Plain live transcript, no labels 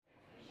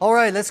All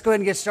right, let's go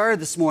ahead and get started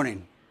this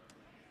morning.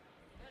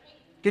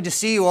 Good to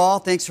see you all.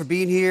 Thanks for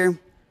being here.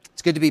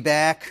 It's good to be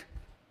back.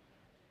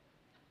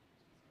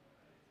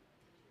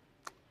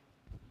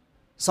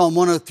 Psalm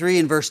 103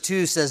 and verse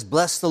 2 says,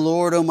 "Bless the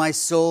Lord, O my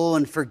soul,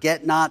 and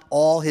forget not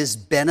all his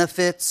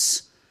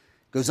benefits."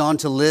 Goes on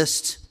to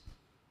list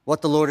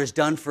what the Lord has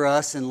done for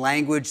us in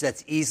language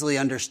that's easily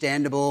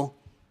understandable,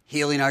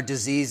 healing our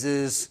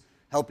diseases,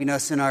 helping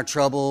us in our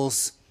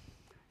troubles.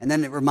 And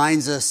then it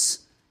reminds us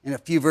in a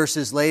few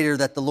verses later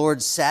that the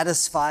Lord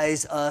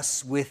satisfies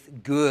us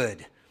with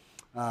good.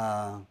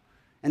 And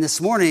this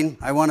morning,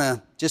 I want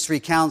to just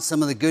recount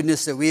some of the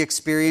goodness that we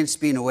experienced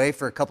being away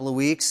for a couple of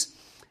weeks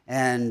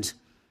and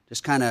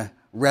just kind of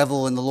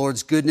revel in the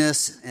Lord's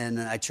goodness.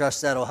 And I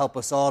trust that'll help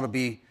us all to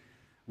be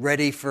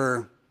ready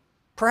for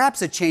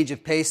perhaps a change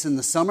of pace in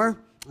the summer.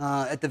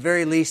 At the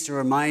very least, a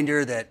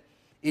reminder that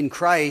in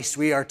Christ,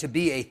 we are to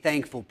be a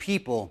thankful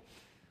people.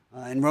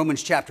 In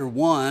Romans chapter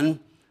 1,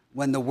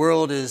 when the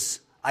world is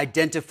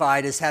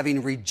identified as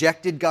having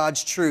rejected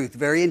God's truth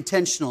very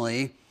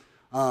intentionally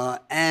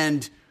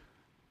and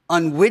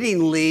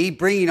unwittingly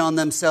bringing on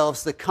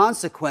themselves the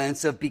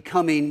consequence of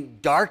becoming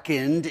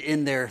darkened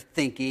in their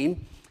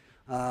thinking,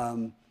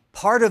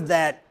 part of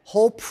that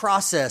whole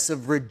process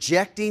of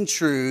rejecting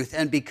truth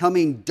and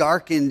becoming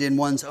darkened in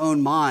one's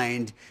own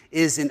mind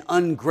is an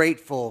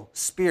ungrateful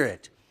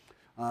spirit.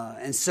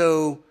 And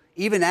so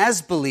even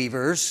as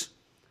believers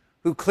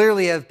who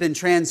clearly have been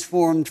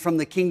transformed from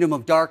the kingdom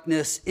of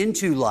darkness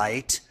into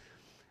light,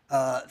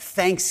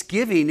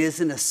 thanksgiving is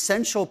an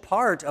essential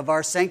part of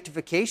our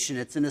sanctification.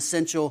 It's an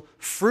essential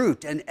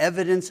fruit and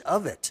evidence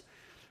of it.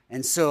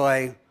 And so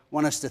I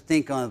want us to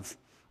think of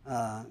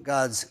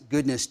God's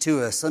goodness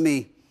to us. Let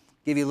me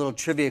give you a little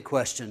trivia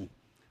question.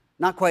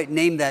 Not quite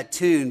name that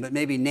tune, but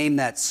maybe name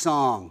that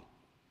song.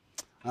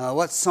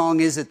 What song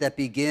is it that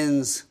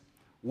begins,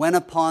 "When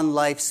upon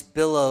life's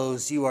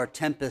billows you are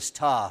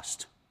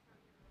tempest-tossed"?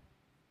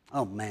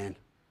 Oh, man.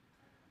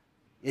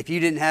 If you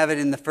didn't have it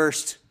in the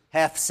first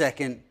half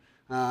second,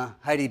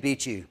 Heidi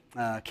beat you.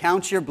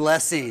 Count your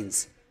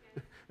blessings.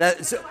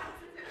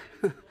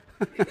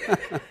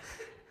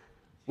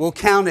 We'll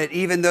count it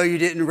even though you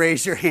didn't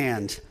raise your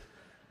hand.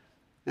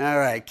 All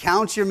right.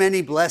 Count your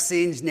many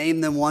blessings.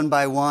 Name them one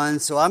by one.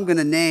 So I'm going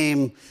to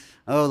name,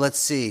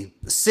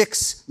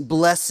 6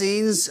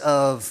 blessings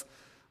of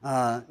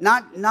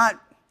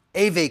not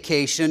a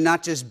vacation,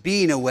 not just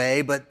being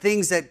away, but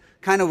things that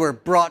kind of were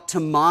brought to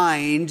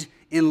mind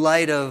in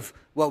light of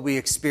what we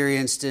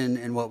experienced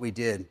and what we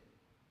did.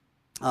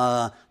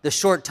 The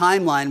short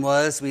timeline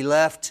was we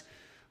left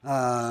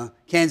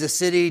Kansas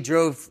City,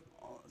 drove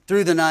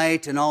through the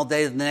night and all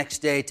day the next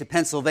day to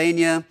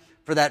Pennsylvania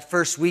for that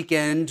first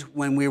weekend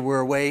when we were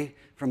away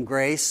from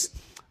Grace.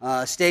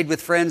 Stayed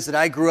with friends that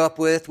I grew up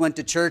with, went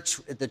to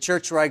church at the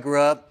church where I grew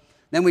up.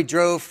 Then we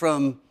drove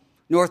from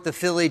north of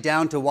Philly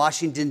down to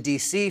Washington,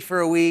 D.C. for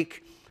a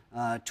week,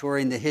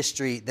 touring the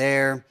history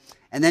there,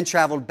 and then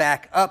traveled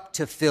back up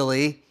to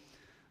Philly,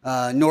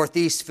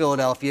 northeast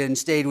Philadelphia, and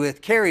stayed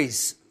with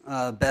Carrie's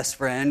best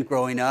friend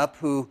growing up,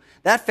 who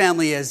that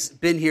family has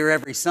been here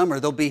every summer.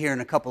 They'll be here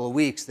in a couple of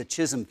weeks, the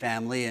Chisholm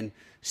family, and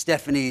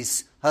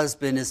Stephanie's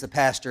husband is the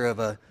pastor of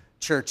a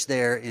church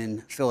there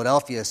in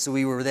Philadelphia. So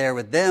we were there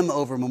with them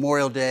over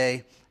Memorial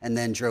Day and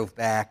then drove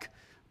back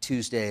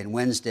Tuesday and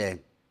Wednesday.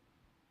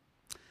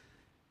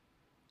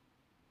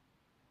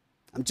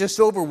 I'm just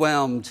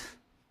overwhelmed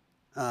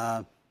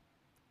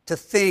to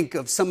think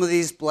of some of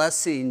these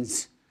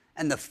blessings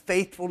and the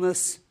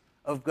faithfulness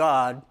of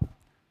God,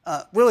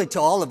 really to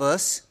all of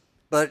us.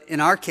 But in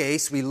our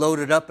case, we load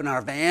it up in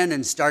our van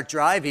and start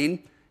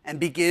driving and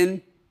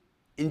begin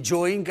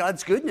enjoying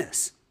God's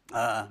goodness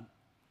for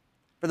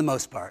the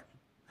most part.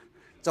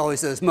 It's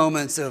always those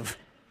moments of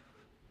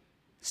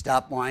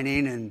stop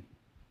whining and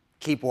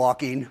keep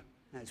walking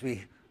as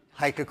we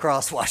hike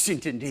across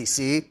Washington,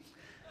 D.C.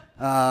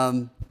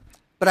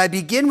 But I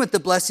begin with the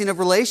blessing of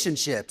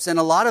relationships, and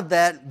a lot of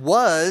that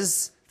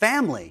was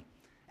family.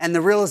 And the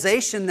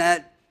realization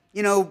that,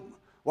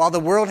 while the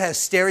world has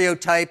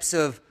stereotypes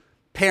of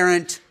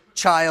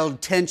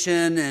parent-child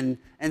tension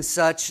and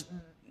such,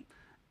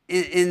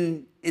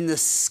 in the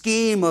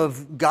scheme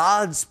of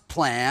God's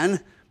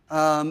plan,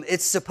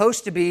 it's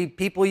supposed to be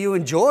people you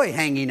enjoy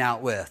hanging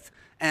out with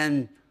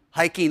and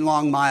hiking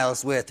long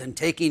miles with and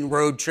taking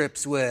road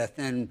trips with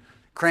and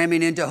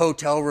cramming into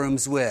hotel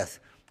rooms with.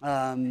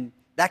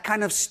 That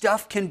kind of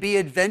stuff can be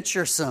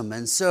adventuresome.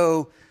 And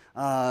so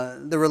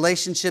the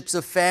relationships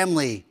of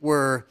family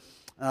were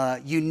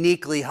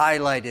uniquely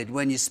highlighted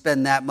when you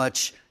spend that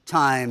much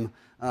time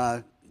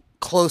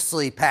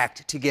closely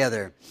packed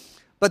together.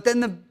 But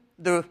then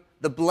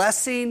the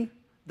blessing,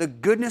 the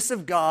goodness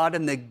of God,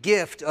 and the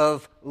gift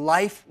of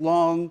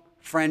lifelong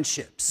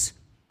friendships.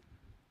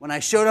 When I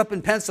showed up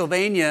in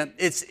Pennsylvania,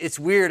 it's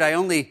weird. I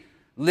only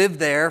lived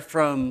there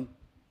from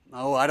the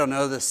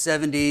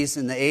 70s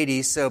and the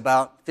 80s, so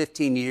about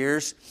 15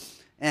 years.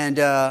 And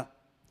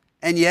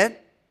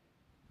yet,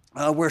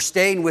 we're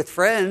staying with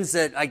friends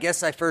that I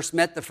guess I first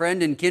met the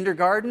friend in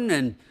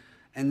kindergarten,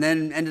 and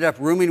then ended up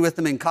rooming with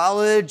them in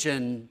college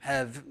and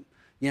have,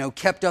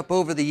 kept up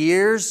over the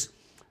years.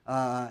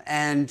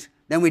 And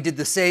then we did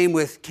the same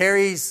with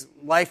Carrie's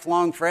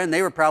lifelong friend.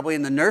 They were probably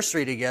in the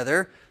nursery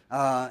together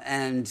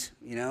and,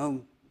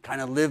 kind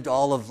of lived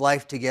all of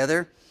life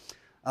together.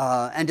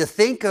 And to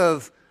think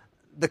of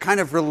the kind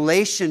of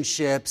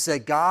relationships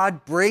that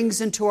God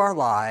brings into our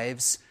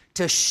lives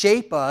to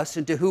shape us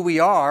into who we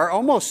are,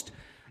 almost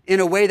in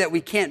a way that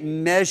we can't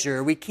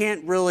measure. We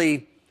can't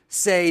really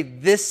say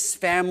this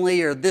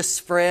family or this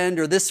friend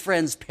or this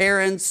friend's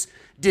parents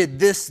did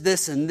this,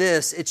 this, and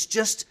this. It's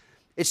just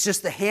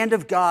the hand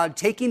of God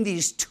taking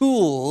these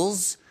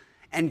tools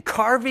and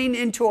carving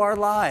into our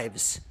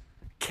lives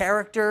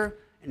character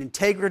and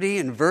integrity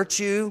and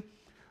virtue.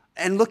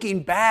 And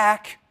looking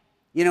back,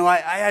 I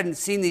hadn't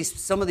seen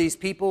some of these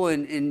people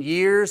in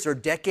years or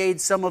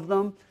decades, some of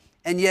them.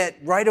 And yet,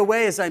 right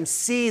away, as I'm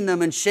seeing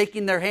them and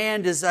shaking their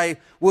hand as I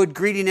would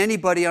greeting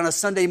anybody on a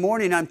Sunday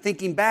morning, I'm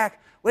thinking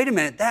back, wait a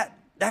minute,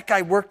 that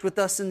guy worked with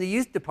us in the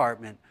youth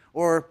department,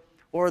 or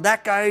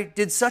that guy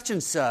did such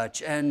and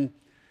such. And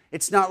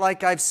it's not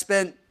like I've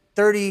spent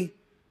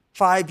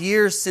 35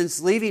 years since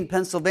leaving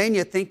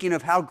Pennsylvania thinking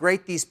of how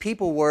great these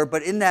people were,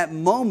 but in that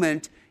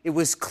moment, it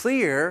was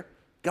clear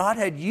God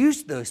had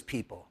used those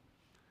people.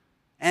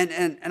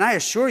 And I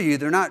assure you,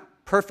 they're not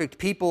perfect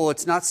people.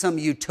 It's not some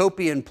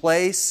utopian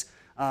place.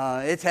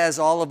 It has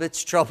all of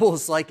its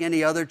troubles like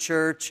any other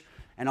church,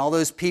 and all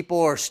those people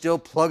are still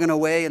plugging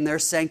away in their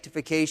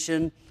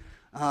sanctification.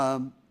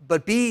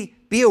 But be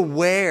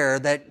aware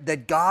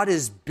that God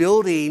is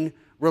building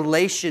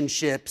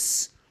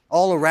relationships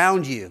all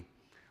around you,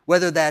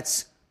 whether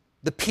that's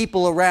the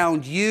people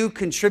around you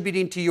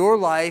contributing to your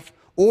life,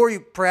 or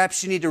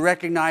perhaps you need to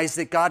recognize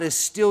that God is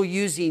still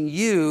using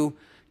you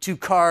to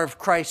carve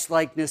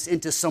Christ-likeness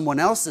into someone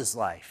else's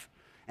life.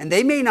 And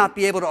they may not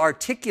be able to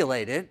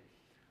articulate it.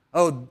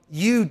 Oh,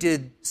 you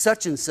did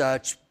such and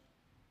such.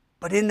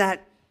 But in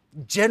that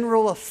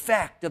general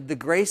effect of the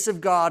grace of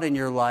God in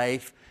your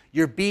life,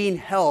 you're being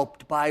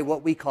helped by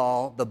what we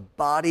call the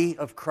body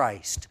of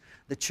Christ,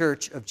 the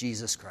church of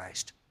Jesus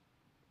Christ.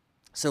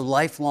 So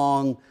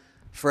lifelong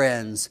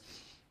friends.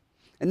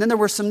 And then there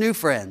were some new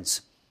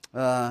friends.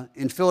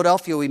 In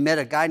Philadelphia, we met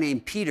a guy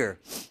named Peter.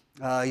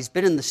 He's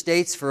been in the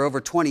States for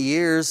over 20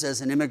 years as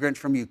an immigrant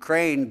from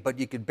Ukraine, but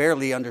you could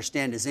barely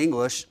understand his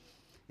English.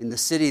 In the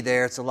city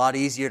there, it's a lot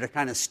easier to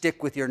kind of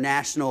stick with your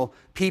national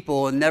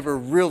people and never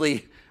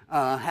really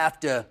have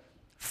to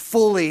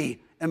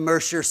fully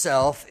immerse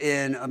yourself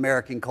in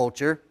American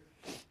culture.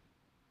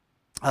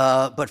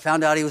 But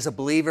found out he was a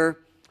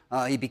believer.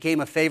 He became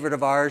a favorite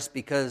of ours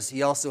because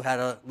he also had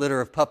a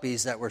litter of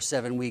puppies that were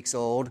 7 weeks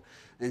old.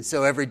 And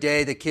so every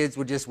day the kids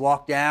would just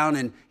walk down,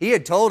 and he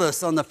had told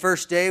us on the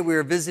first day we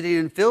were visiting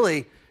in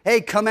Philly, hey,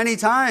 come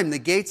anytime. The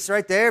gate's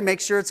right there. Make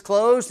sure it's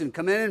closed and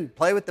come in and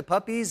play with the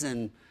puppies.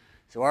 And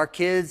so our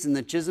kids and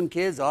the Chisholm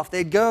kids, off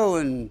they'd go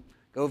and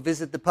go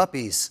visit the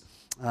puppies.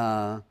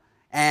 And,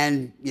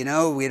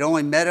 we'd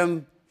only met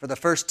him for the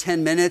first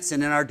 10 minutes,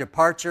 and in our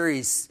departure,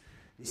 he's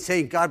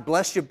saying, God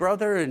bless you,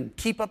 brother, and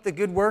keep up the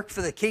good work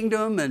for the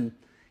kingdom. And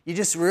you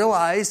just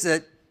realize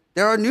that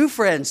there are new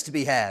friends to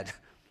be had.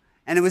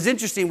 And it was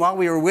interesting, while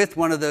we were with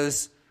one of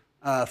those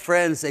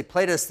friends, they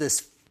played us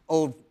this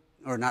a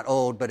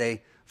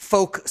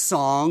folk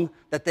song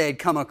that they had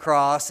come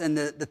across. And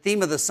the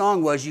theme of the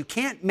song was, you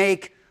can't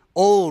make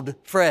old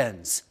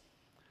friends.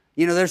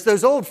 There's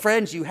those old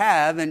friends you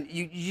have, and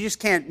you just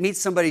can't meet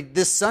somebody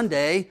this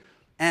Sunday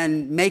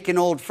and make an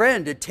old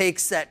friend. It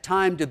takes that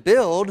time to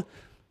build,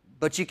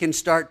 but you can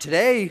start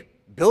today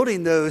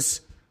building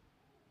those,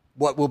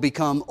 what will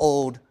become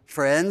old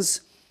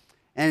friends.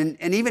 And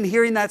even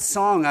hearing that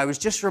song, I was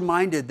just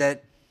reminded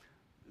that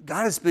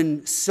God has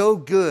been so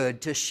good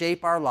to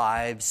shape our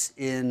lives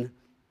in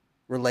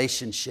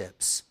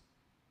relationships.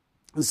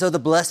 And so the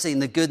blessing,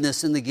 the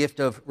goodness, and the gift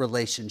of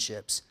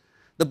relationships.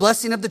 The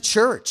blessing of the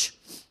church.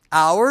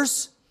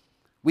 Ours,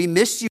 we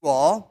missed you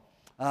all,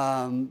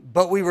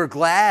 but we were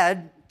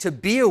glad to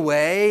be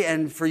away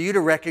and for you to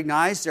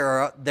recognize there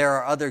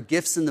are other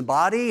gifts in the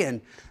body,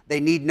 and they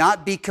need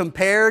not be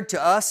compared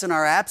to us in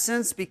our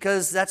absence,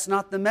 because that's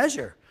not the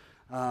measure.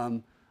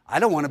 I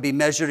don't want to be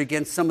measured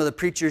against some of the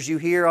preachers you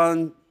hear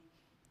on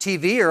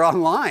TV or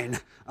online,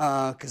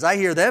 because I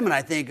hear them and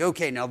I think,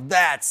 okay, now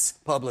that's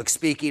public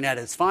speaking at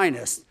its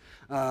finest.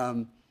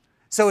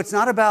 So it's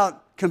not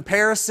about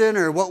comparison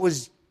or what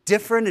was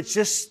different. It's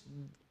just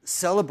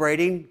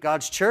celebrating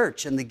God's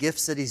church and the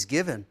gifts that He's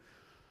given.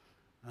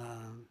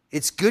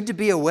 It's good to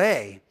be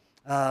away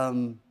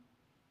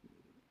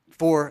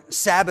for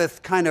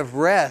Sabbath kind of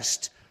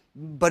rest,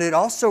 but it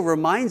also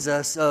reminds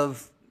us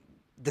of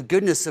the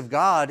goodness of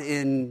God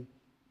in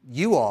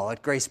you all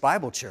at Grace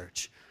Bible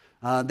Church.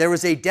 There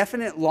was a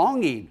definite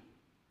longing.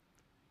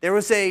 There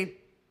was a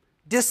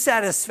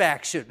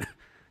dissatisfaction.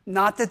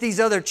 Not that these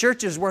other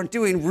churches weren't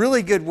doing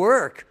really good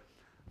work,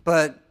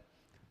 but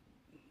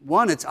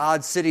one, it's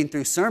odd sitting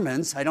through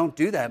sermons. I don't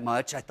do that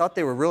much. I thought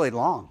they were really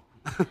long.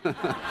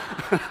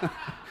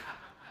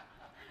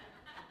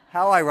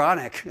 How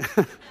ironic.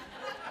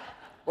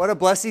 What a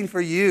blessing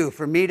for you,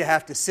 for me to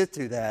have to sit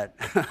through that.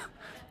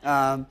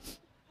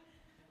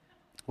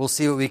 We'll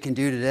see what we can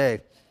do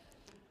today.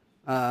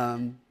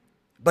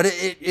 But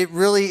it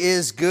really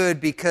is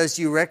good because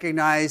you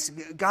recognize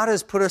God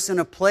has put us in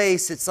a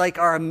place, it's like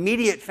our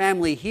immediate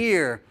family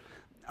here.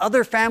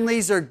 Other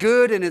families are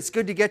good and it's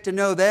good to get to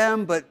know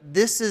them, but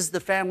this is the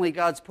family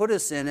God's put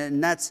us in,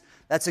 and that's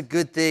a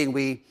good thing.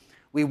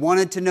 We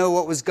wanted to know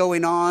what was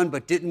going on,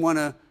 but didn't want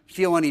to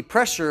feel any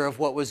pressure of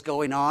what was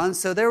going on.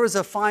 So there was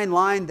a fine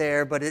line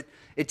there, but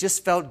it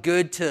just felt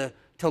good to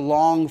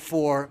long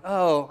for,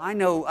 I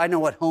know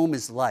what home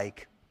is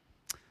like.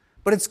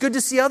 But it's good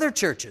to see other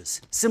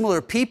churches,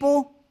 similar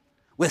people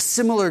with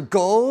similar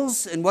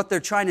goals in what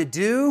they're trying to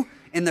do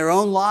in their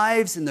own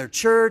lives, in their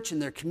church, in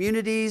their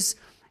communities,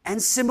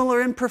 and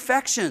similar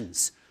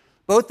imperfections.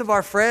 Both of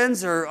our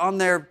friends are on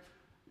their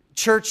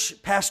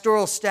church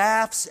pastoral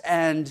staffs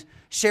and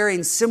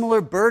sharing similar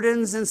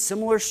burdens and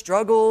similar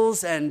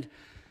struggles, and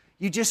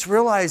you just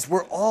realize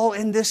we're all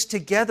in this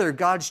together.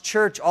 God's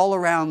church all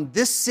around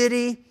this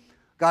city,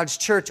 God's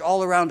church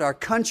all around our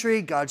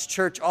country, God's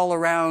church all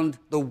around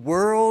the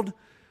world.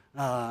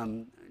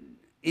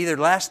 Either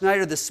last night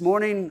or this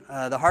morning,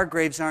 the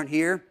Hargraves aren't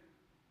here,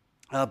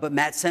 but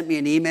Matt sent me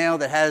an email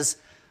that has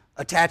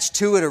attached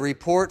to it a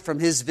report from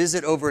his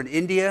visit over in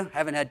India.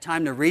 Haven't had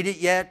time to read it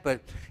yet,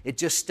 but it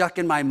just stuck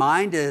in my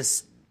mind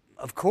as,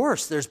 of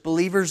course, there's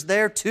believers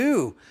there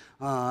too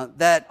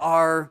that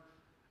are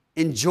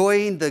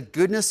enjoying the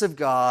goodness of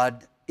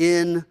God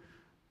in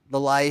the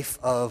life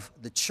of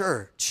the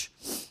church.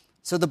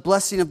 So the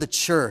blessing of the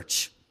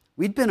church.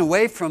 We'd been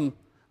away from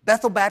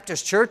Bethel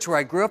Baptist Church, where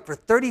I grew up, for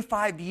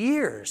 35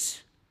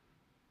 years.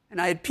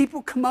 And I had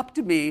people come up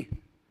to me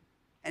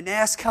and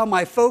ask how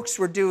my folks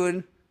were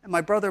doing and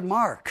my brother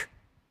Mark.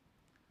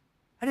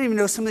 I didn't even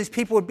know some of these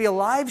people would be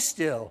alive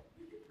still.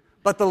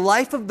 But the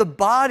life of the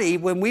body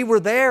when we were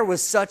there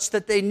was such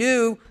that they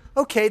knew,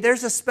 okay,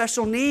 there's a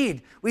special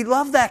need. We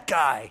love that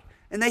guy.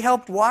 And they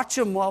helped watch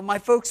him while my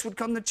folks would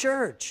come to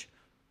church.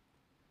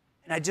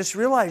 And I just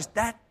realized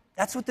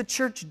that's what the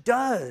church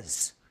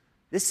does.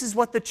 This is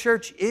what the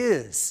church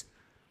is.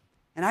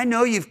 And I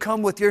know you've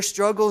come with your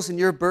struggles and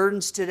your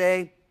burdens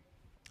today,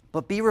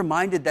 but be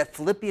reminded that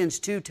Philippians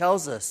 2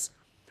 tells us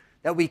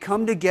that we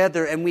come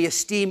together and we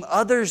esteem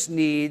others'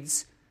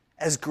 needs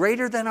as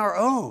greater than our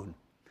own.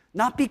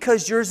 Not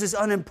because yours is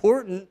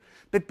unimportant,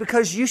 but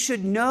because you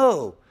should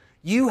know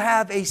you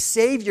have a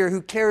Savior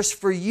who cares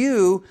for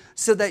you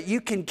so that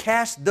you can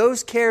cast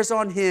those cares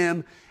on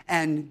Him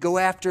and go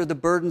after the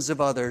burdens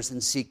of others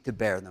and seek to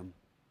bear them.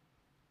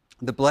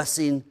 The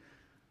blessing,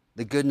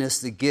 the goodness,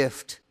 the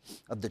gift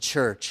of the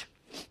church.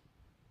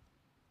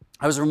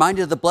 I was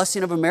reminded of the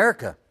blessing of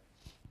America,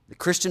 the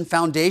Christian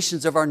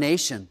foundations of our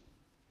nation.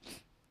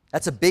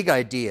 That's a big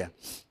idea.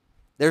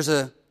 There's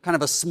a kind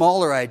of a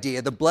smaller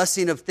idea, the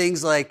blessing of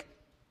things like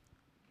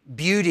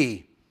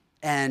beauty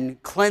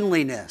and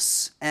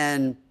cleanliness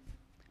and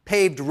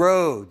paved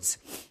roads.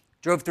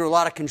 Drove through a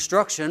lot of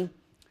construction,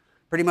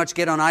 pretty much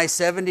get on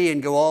I-70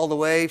 and go all the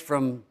way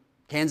from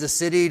Kansas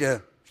City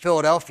to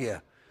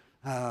Philadelphia.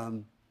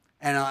 And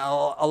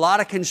a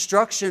lot of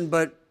construction,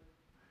 but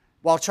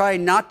while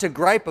trying not to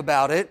gripe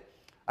about it,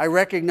 I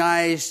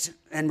recognized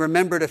and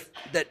remembered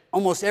that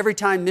almost every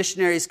time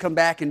missionaries come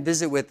back and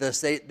visit with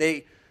us,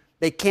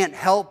 they can't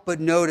help but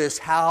notice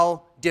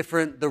how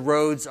different the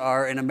roads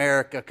are in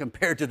America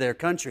compared to their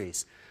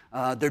countries.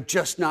 They're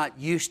just not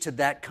used to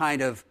that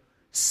kind of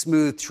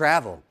smooth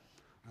travel.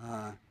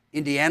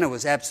 Indiana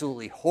was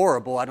absolutely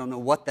horrible. I don't know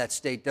what that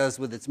state does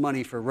with its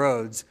money for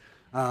roads,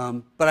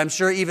 but I'm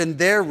sure even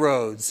their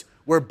roads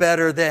were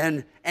better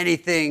than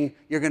anything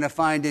you're going to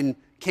find in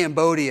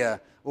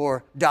Cambodia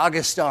or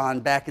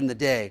Dagestan back in the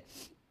day.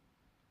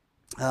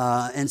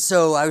 And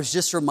so I was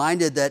just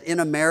reminded that in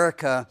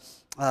America,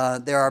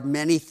 there are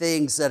many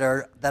things that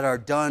are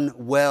done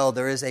well.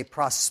 There is a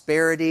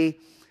prosperity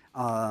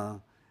and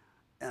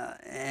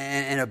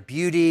a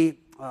beauty,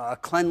 a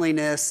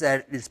cleanliness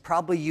that is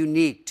probably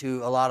unique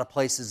to a lot of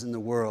places in the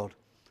world.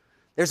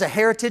 There's a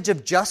heritage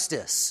of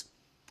justice.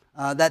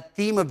 That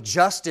theme of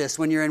justice,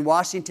 when you're in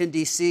Washington,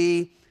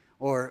 D.C.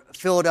 or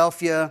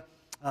Philadelphia,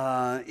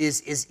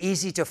 is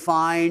easy to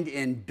find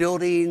in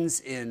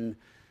buildings, in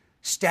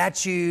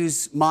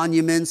statues,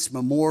 monuments,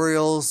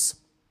 memorials.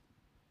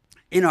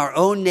 In our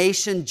own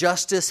nation,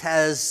 justice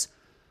has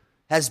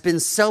been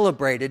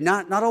celebrated,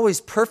 not always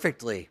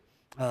perfectly.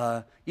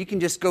 You can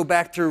just go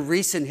back through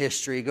recent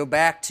history, go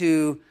back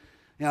to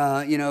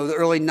the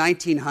early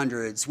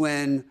 1900s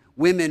when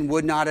women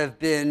would not have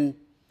been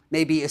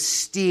maybe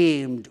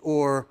esteemed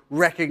or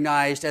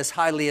recognized as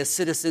highly as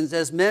citizens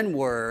as men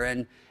were,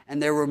 and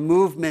there were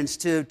movements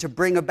to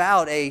bring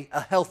about a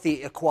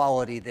healthy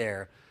equality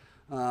there.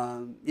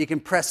 You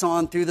can press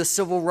on through the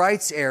civil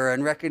rights era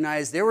and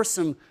recognize there were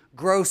some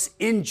gross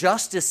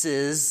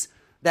injustices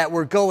that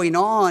were going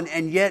on,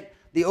 and yet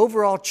the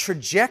overall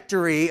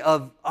trajectory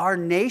of our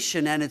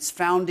nation and its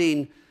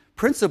founding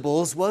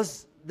principles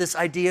was this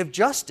idea of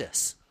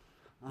justice.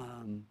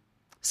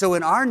 So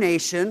in our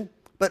nation,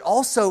 but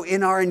also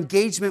in our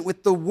engagement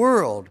with the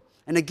world.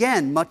 And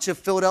again, much of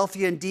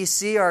Philadelphia and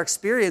D.C., our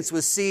experience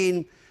was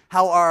seeing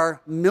how our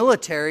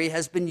military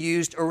has been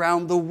used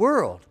around the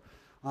world.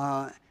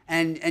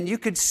 And you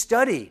could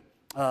study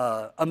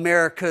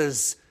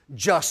America's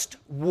just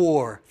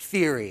war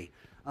theory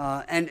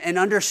and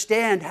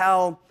understand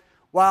how,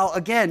 while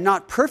again,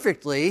 not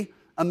perfectly,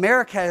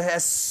 America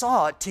has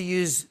sought to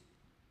use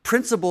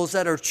principles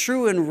that are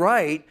true and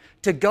right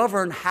to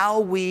govern how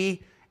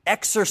we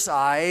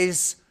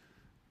exercise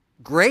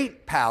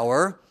great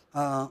power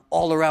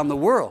all around the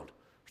world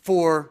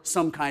for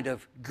some kind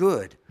of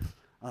good.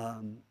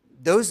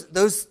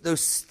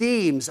 Those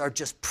themes are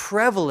just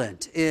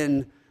prevalent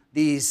in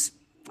these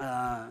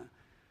kind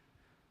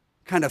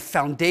of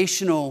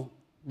foundational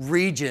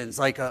regions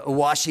like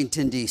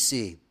Washington,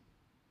 D.C.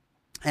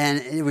 And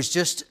it was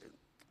just,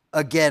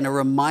 again, a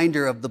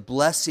reminder of the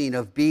blessing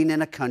of being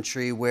in a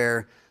country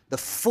where the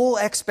full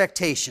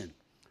expectation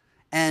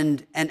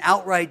and an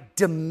outright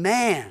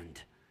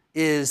demand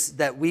is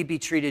that we be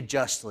treated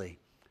justly.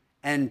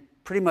 And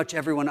pretty much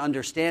everyone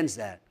understands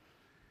that.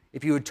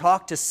 If you would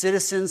talk to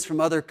citizens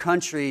from other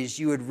countries,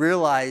 you would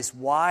realize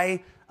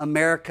why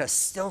America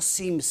still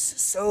seems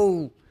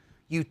so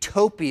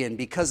utopian,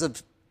 because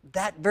of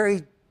that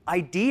very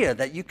idea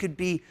that you could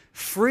be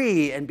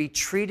free and be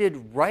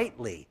treated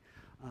rightly.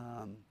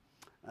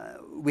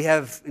 We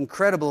have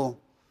incredible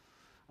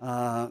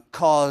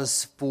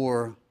cause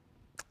for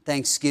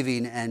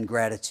thanksgiving and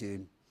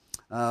gratitude.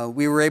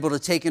 We were able to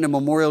take in a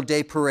Memorial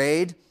Day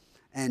parade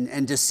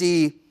and to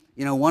see,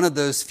 one of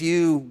those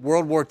few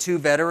World War II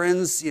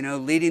veterans,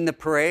 leading the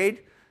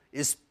parade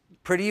is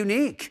pretty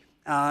unique.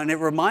 And it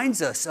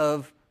reminds us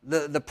of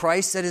the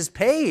price that is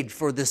paid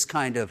for this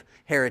kind of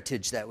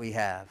heritage that we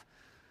have.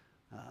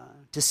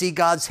 To see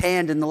God's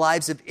hand in the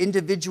lives of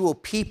individual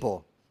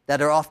people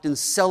that are often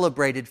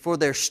celebrated for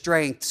their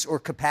strengths or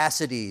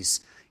capacities.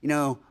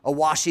 A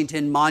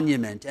Washington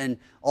monument and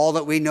all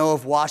that we know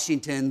of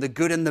Washington, the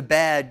good and the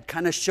bad,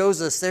 kind of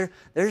shows us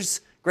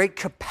there's great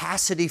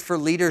capacity for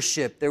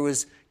leadership. There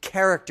was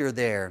character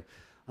there.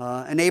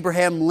 And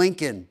Abraham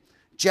Lincoln,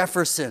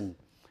 Jefferson,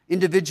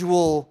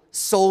 individual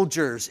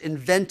soldiers,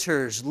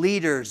 inventors,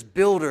 leaders,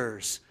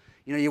 builders.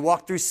 You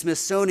walk through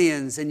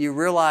Smithsonian's and you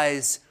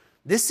realize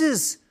this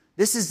is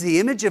the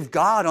image of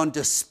God on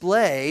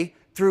display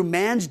through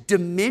man's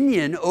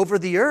dominion over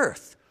the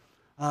earth.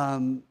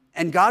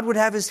 And God would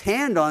have his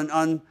hand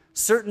on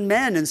certain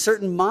men and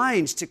certain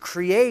minds to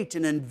create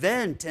and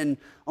invent, and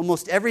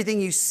almost everything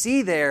you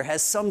see there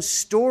has some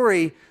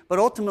story, but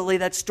ultimately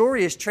that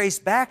story is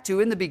traced back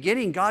to, in the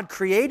beginning, God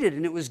created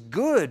and it was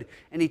good,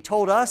 and he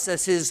told us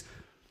as his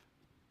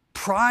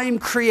prime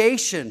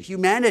creation,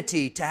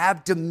 humanity, to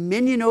have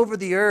dominion over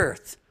the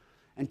earth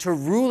and to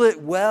rule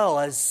it well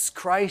as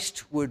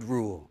Christ would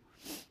rule.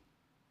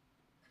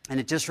 And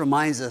it just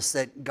reminds us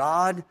that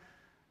God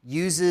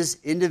uses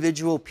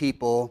individual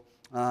people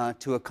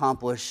to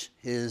accomplish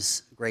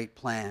his great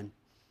plan.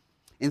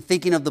 In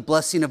thinking of the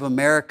blessing of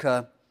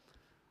America,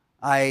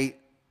 I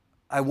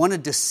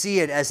wanted to see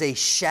it as a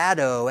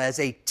shadow, as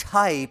a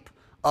type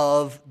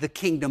of the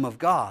kingdom of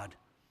God.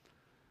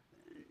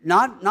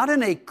 Not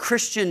in a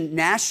Christian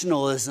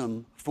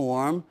nationalism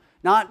form,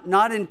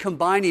 not in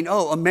combining,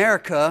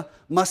 America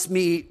must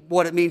mean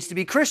what it means to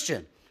be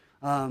Christian.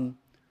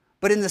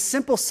 But in the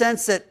simple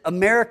sense that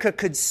America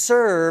could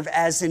serve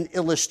as an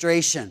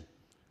illustration.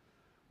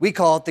 We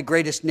call it the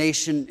greatest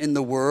nation in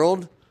the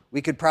world.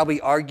 We could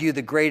probably argue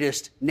the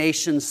greatest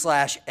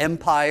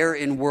nation/empire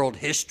in world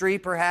history,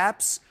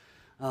 perhaps.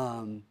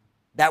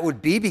 That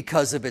would be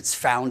because of its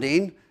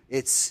founding,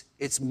 its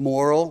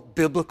moral,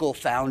 biblical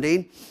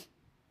founding.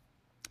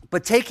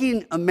 But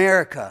taking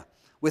America,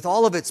 with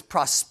all of its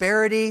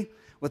prosperity,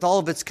 with all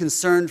of its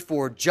concern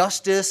for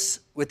justice,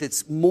 with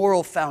its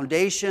moral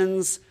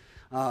foundations,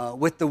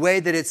 with the way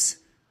that it's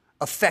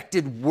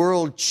affected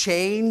world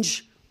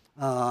change,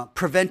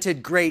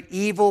 prevented great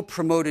evil,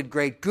 promoted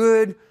great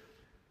good,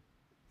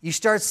 you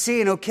start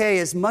seeing,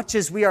 as much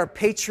as we are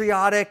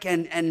patriotic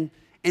and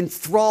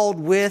enthralled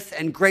with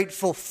and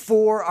grateful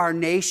for our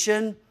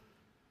nation,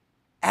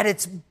 at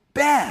its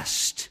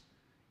best,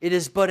 it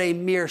is but a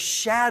mere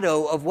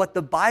shadow of what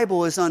the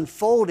Bible is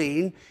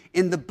unfolding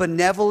in the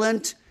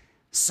benevolent,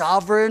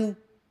 sovereign,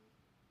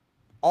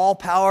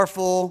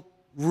 all-powerful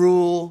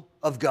rule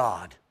of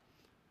God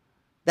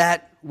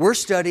that we're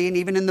studying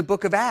even in the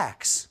book of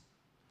Acts,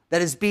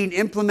 that is being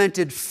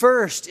implemented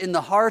first in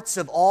the hearts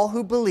of all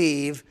who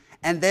believe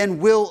and then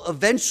will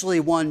eventually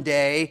one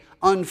day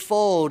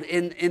unfold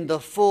in the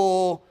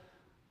full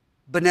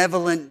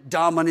benevolent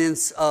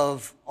dominance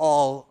of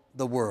all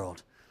the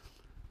world.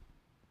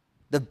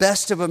 The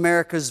best of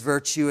America's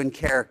virtue and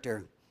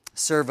character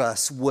serve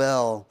us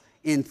well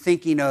in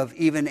thinking of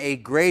even a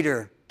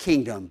greater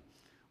kingdom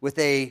with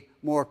a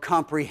more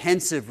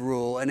comprehensive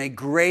rule and a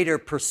greater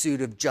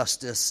pursuit of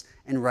justice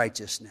and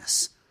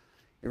righteousness.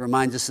 It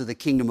reminds us of the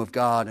kingdom of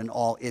God and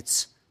all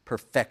its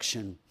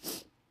perfection.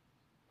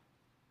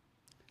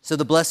 So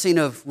the blessing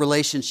of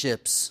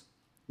relationships,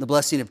 the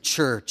blessing of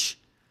church,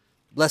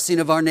 blessing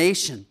of our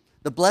nation,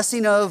 The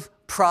blessing of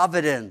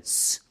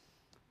providence.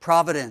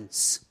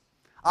 Providence.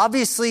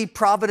 Obviously,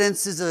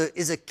 providence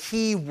is a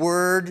key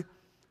word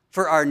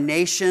for our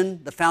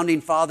nation. The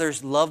founding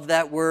fathers loved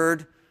that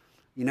word,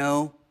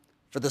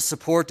 for the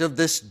support of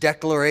this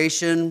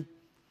declaration,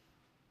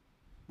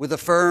 with a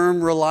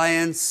firm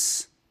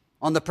reliance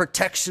on the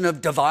protection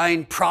of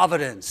divine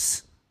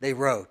providence, they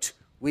wrote.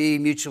 We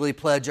mutually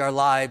pledge our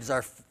lives,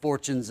 our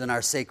fortunes, and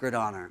our sacred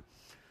honor.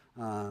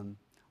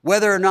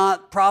 Whether or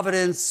not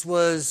providence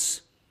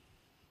was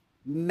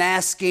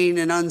masking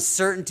an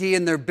uncertainty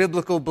in their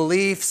biblical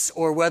beliefs,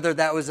 or whether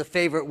that was a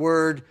favorite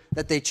word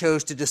that they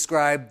chose to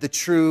describe the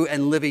true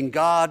and living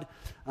God,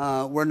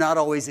 we're not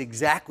always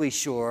exactly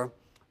sure,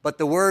 but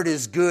the word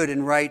is good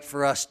and right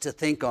for us to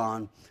think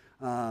on.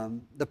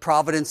 The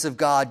providence of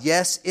God,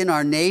 yes, in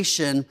our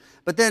nation,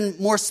 but then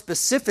more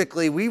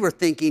specifically, we were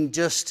thinking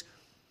just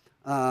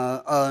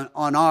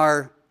on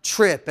our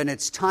trip and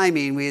its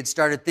timing. We had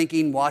started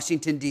thinking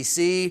Washington,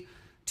 D.C.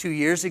 2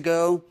 years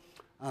ago,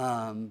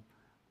 kind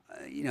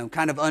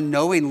of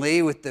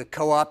unknowingly with the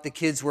co-op the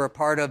kids were a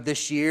part of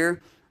this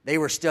year. They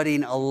were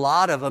studying a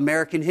lot of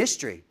American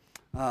history,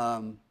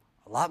 a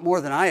lot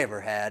more than I ever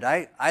had.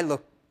 I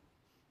look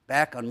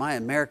back on my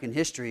American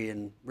history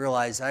and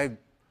realize I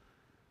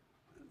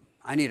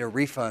need a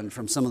refund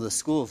from some of the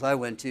schools I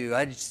went to.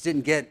 I just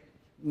didn't get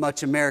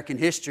much American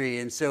history,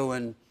 and so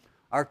when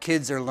our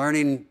kids are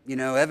learning,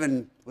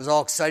 Evan was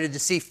all excited to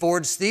see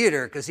Ford's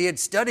Theater because he had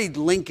studied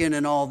Lincoln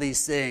and all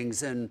these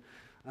things, and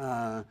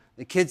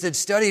the kids had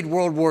studied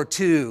World War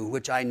II,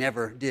 which I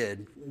never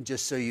did,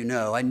 just so you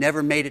know. I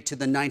never made it to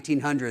the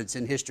 1900s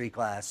in history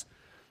class.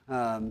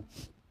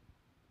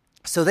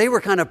 So they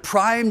were kind of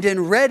primed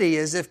and ready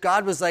as if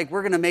God was like,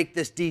 we're going to make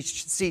this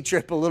DC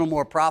trip a little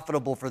more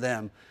profitable for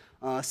them.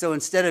 So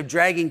instead of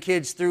dragging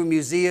kids through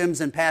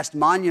museums and past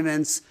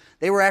monuments,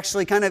 they were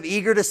actually kind of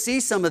eager to see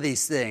some of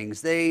these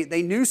things.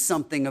 They knew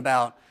something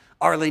about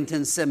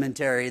Arlington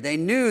Cemetery. They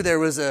knew there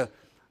was a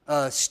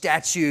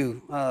statue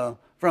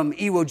from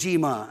Iwo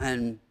Jima,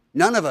 and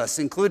none of us,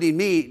 including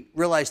me,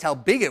 realized how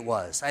big it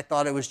was. I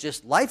thought it was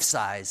just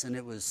life-size, and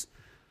it was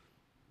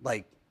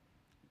like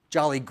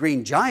Jolly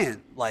Green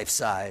Giant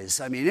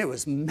life-size. I mean, it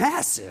was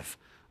massive.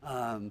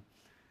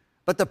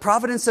 But the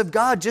providence of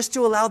God, just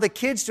to allow the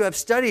kids to have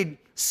studied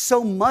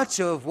so much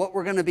of what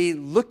we're going to be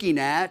looking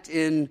at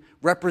in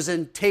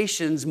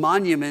representations,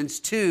 monuments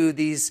to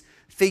these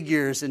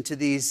figures and to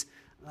these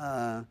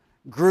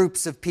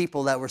groups of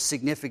people that were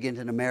significant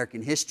in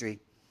American history.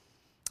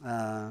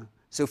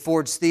 So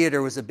Ford's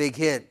Theater was a big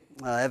hit.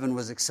 Evan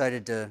was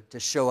excited to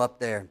show up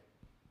there.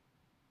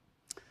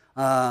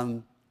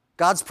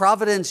 God's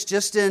providence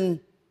just in,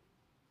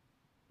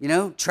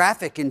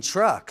 traffic and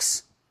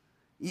trucks.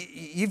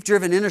 You've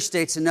driven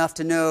interstates enough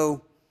to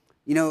know,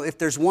 if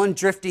there's one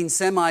drifting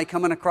semi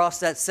coming across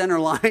that center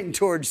line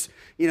towards,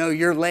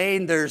 your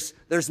lane, there's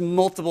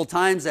multiple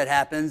times that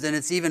happens, and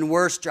it's even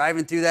worse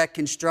driving through that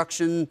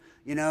construction,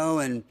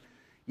 and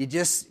you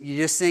just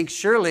think,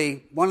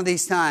 surely one of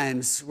these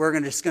times we're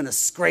just going to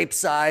scrape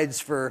sides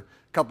for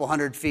a couple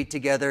 100 feet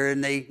together,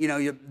 and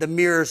the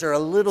mirrors are a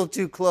little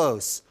too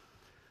close.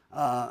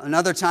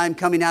 Another time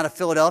coming out of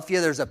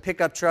Philadelphia, there's a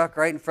pickup truck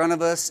right in front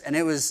of us, and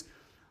it was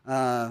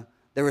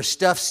there was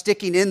stuff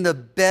sticking in the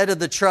bed of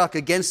the truck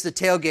against the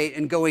tailgate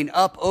and going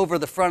up over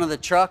the front of the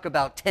truck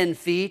about 10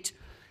 feet.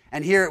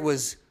 And here it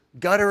was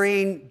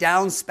guttering,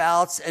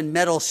 downspouts, and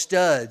metal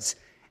studs.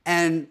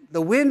 And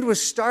the wind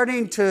was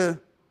starting to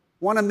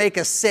want to make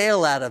a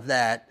sail out of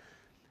that.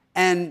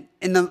 And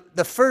in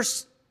the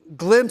first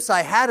glimpse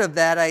I had of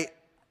that,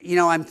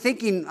 I'm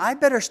thinking, I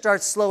better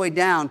start slowing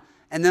down.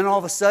 And then all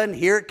of a sudden,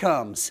 here it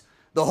comes.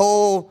 The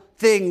whole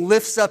thing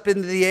lifts up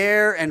into the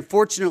air, and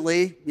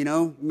fortunately,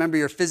 remember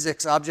your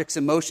physics, objects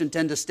in motion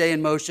tend to stay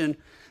in motion.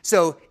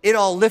 So it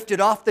all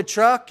lifted off the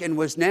truck and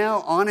was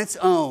now on its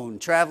own,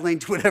 traveling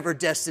to whatever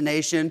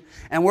destination.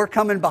 And we're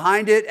coming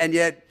behind it, and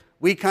yet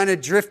we kind of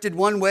drifted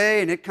one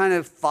way, and it kind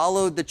of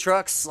followed the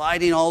truck,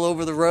 sliding all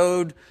over the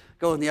road,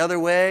 going the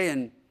other way.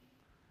 And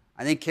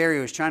I think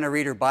Carrie was trying to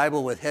read her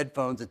Bible with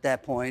headphones at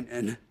that point,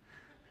 and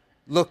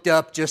looked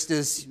up just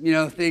as,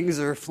 things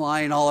are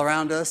flying all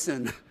around us,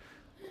 and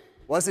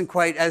wasn't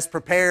quite as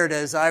prepared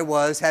as I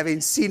was,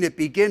 having seen it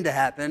begin to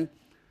happen.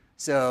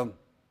 So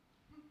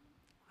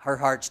her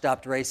heart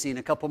stopped racing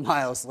a couple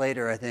miles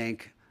later, I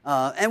think.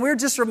 And we were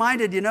just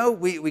reminded,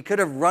 we could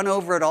have run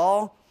over it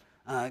all.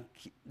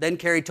 Then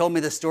Carrie told me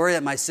the story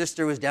that my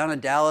sister was down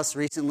in Dallas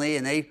recently,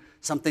 and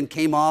something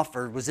came off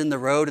or was in the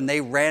road, and they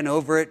ran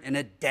over it, and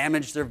it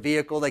damaged their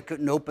vehicle. They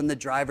couldn't open the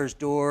driver's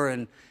door,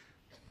 and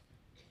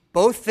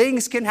both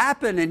things can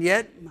happen, and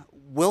yet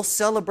we'll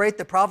celebrate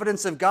the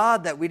providence of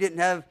God that we didn't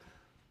have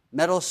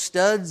metal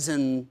studs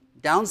and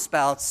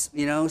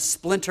downspouts,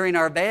 splintering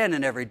our van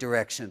in every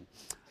direction.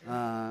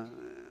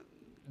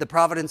 The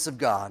providence of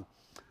God.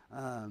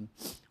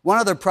 One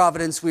other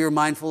providence we were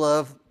mindful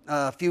of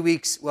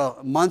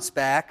months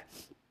back,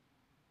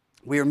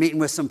 we were meeting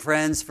with some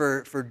friends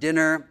for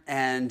dinner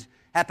and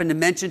happened to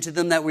mention to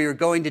them that we were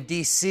going to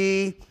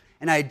D.C.,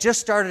 And I had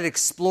just started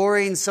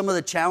exploring some of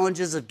the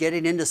challenges of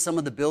getting into some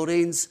of the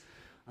buildings.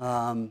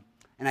 And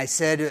I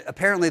said,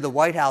 apparently the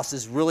White House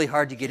is really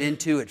hard to get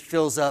into. It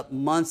fills up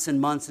months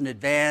and months in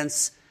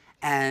advance.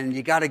 And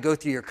you got to go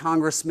through your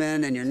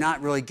congressman, and you're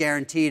not really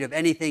guaranteed of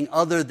anything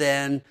other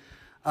than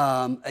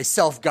a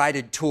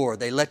self-guided tour.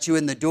 They let you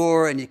in the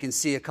door, and you can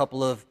see a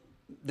couple of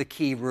the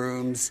key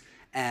rooms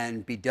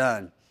and be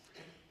done.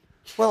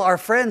 Well, our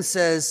friend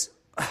says,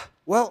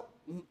 well,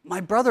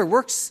 my brother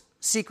works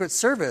Secret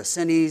Service,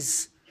 and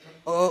he's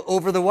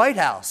over the White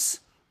House.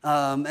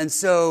 And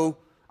so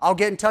I'll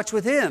get in touch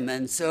with him.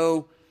 And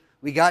so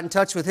we got in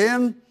touch with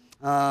him.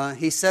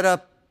 He set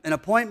up an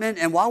appointment,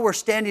 and while we're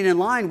standing in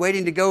line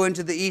waiting to go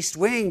into the East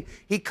Wing,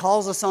 he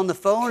calls us on the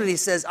phone, and he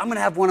says, I'm going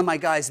to have one of my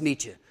guys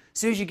meet you. As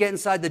soon as you get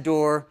inside the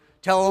door,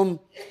 tell him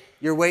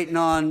you're waiting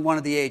on one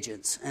of the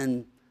agents.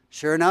 And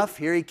sure enough,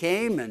 here he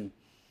came, and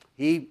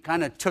he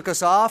kind of took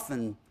us off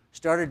and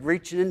started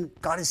reaching in,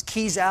 got his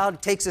keys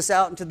out, takes us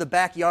out into the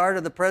backyard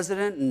of the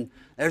president, and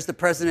there's the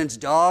president's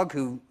dog,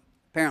 who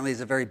apparently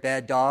is a very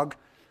bad dog.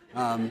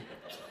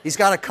 He's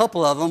got a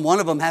couple of them. One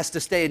of them has to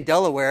stay in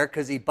Delaware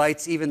because he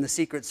bites even the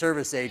Secret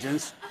Service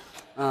agents.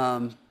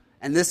 And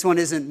this one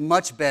isn't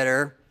much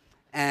better.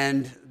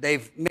 And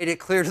they've made it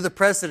clear to the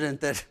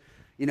president that,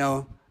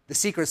 the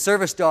Secret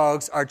Service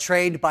dogs are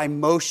trained by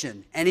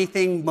motion.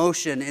 Anything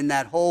motion in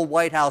that whole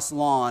White House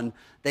lawn,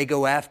 they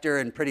go after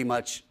and pretty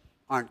much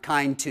aren't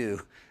kind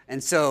to.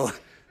 And so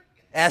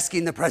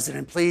asking the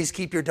president, please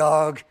keep your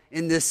dog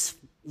in this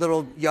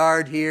little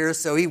yard here.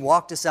 So he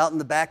walked us out in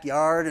the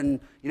backyard, and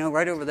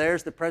right over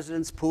there's the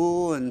president's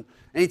pool, and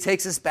he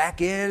takes us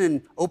back in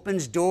and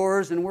opens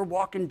doors, and we're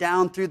walking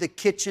down through the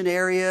kitchen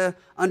area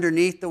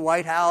underneath the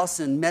White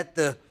House and met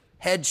the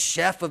head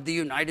chef of the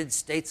United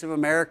States of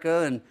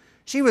America. And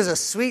she was a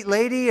sweet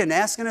lady and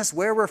asking us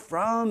where we're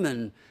from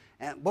and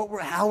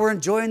how we're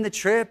enjoying the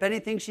trip,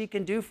 anything she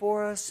can do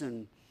for us.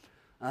 And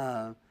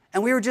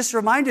we were just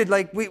reminded,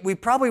 we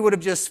probably would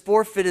have just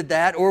forfeited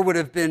that, or would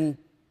have been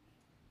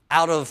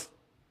out of,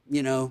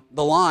 the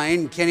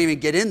line, can't even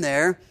get in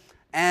there.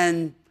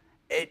 And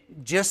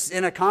it just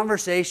in a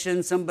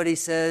conversation, somebody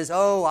says,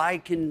 oh, I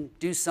can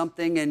do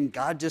something, and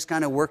God just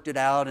kind of worked it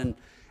out. And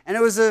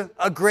it was a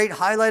great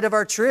highlight of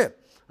our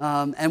trip.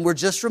 And we're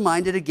just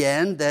reminded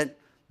again that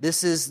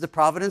this is the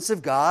providence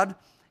of God.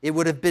 It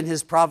would have been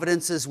his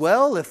providence as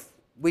well if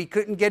we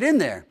couldn't get in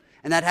there.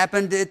 And that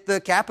happened at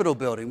the Capitol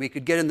building. We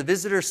could get in the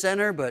visitor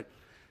center, but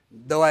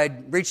though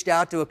I'd reached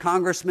out to a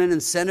congressman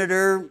and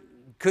senator,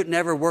 couldn't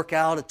ever work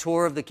out a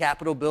tour of the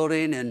Capitol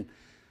building, and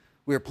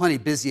we were plenty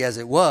busy as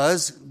it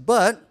was,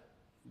 but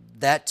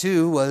that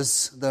too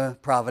was the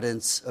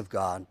providence of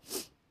God.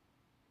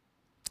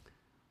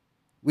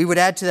 We would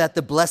add to that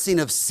the blessing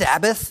of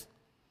Sabbath.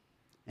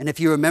 And if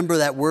you remember,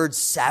 that word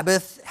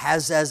Sabbath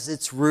has as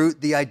its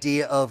root the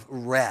idea of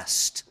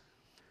rest.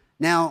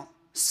 Now,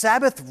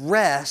 Sabbath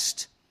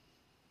rest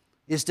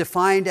is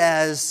defined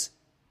as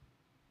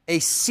a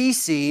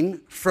ceasing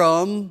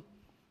from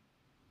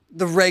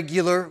the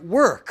regular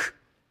work,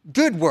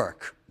 good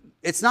work.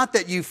 It's not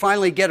that you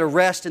finally get a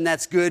rest and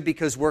that's good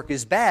because work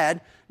is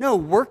bad. No,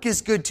 work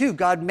is good too.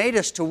 God made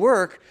us to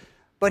work,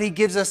 but he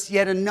gives us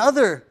yet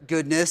another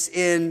goodness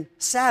in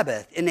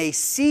Sabbath, in a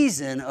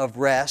season of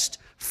rest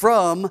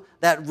from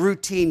that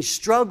routine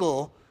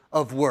struggle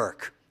of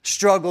work.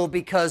 Struggle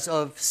because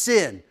of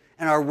sin,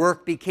 and our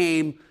work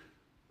became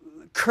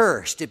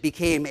cursed. It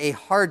became a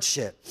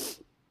hardship.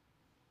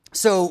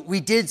 So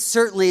we did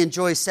certainly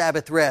enjoy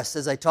Sabbath rest,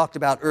 as I talked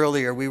about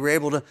earlier. We were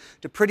able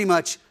to pretty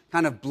much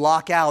kind of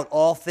block out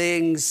all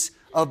things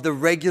of the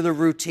regular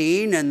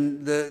routine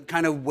and the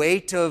kind of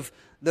weight of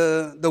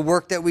the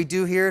work that we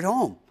do here at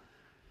home.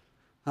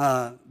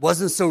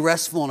 Wasn't so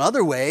restful in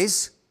other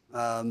ways.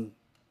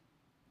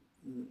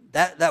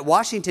 That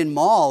Washington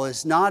Mall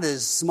is not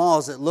as small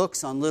as it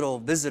looks on little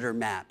visitor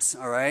maps,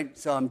 all right?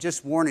 So I'm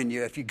just warning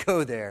you if you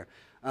go there.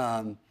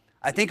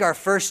 I think our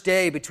first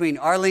day between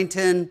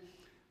Arlington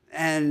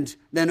and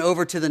then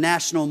over to the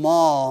National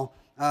Mall,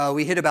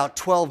 we hit about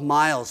 12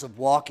 miles of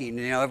walking.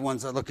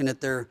 Everyone's looking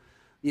at their,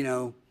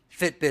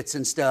 Fitbits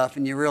and stuff,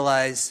 and you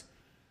realize,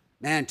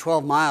 man,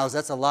 12 miles,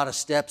 that's a lot of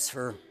steps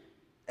for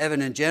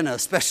Evan and Jenna,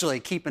 especially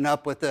keeping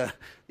up with the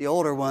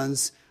older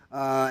ones.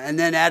 And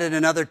then added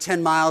another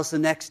 10 miles the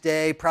next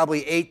day,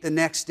 probably 8 the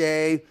next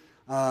day.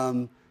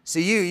 So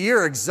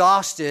you're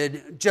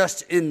exhausted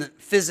just in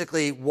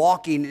physically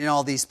walking in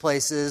all these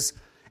places.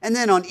 And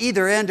then on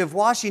either end of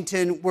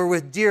Washington, we're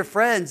with dear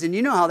friends, and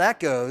you know how that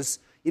goes.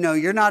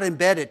 You're not in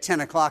bed at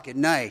 10 o'clock at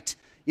night.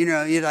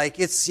 You're like,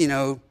 it's,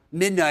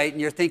 midnight, and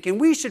you're thinking,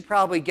 we should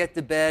probably get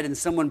to bed, and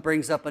someone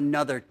brings up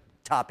another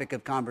topic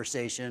of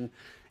conversation,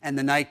 and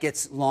the night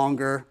gets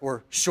longer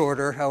or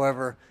shorter,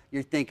 however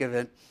you think of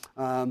it.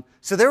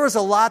 So there was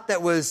a lot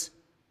that was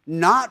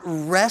not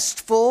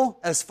restful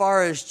as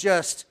far as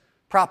just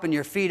propping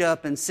your feet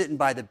up and sitting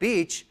by the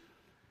beach,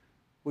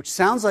 which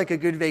sounds like a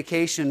good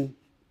vacation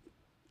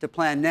to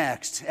plan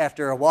next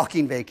after a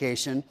walking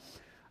vacation.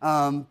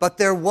 But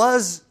there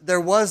was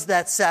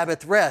that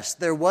Sabbath rest.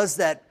 There was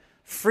that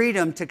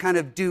freedom to kind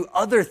of do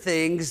other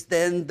things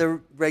than the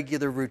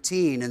regular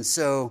routine. And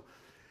so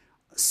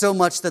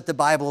much that the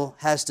Bible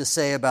has to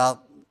say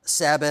about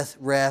Sabbath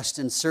rest,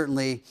 and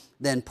certainly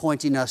then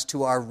pointing us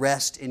to our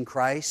rest in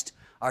Christ,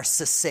 our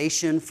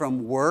cessation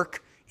from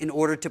work in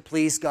order to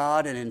please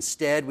God, and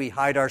instead we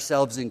hide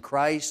ourselves in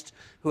Christ,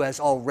 who has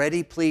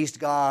already pleased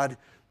God.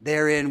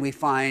 Therein we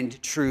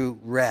find true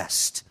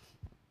rest.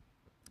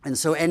 And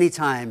so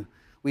anytime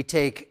we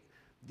take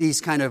these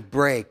kind of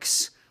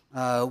breaks,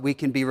 we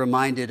can be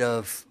reminded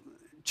of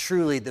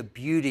truly the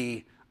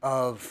beauty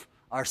of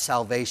our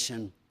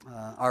salvation,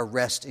 our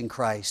rest in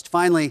Christ.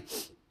 Finally,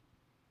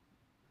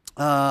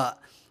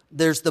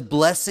 there's the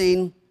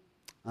blessing,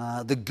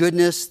 the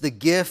goodness, the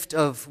gift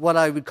of what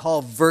I would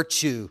call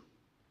virtue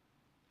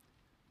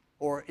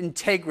or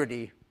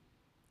integrity.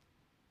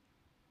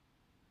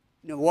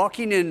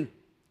 Walking in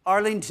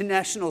Arlington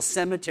National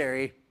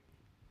Cemetery,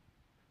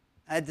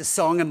 I had this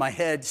song in my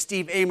head.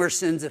 Steve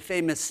Amerson's a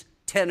famous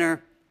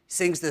tenor. He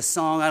sings this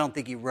song. I don't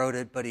think he wrote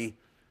it, but he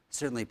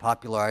certainly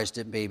popularized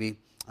it, maybe.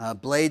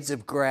 Blades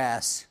of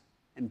grass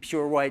and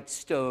pure white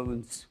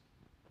stones.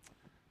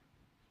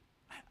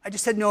 I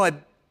just had no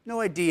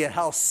idea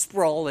how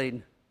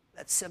sprawling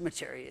that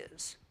cemetery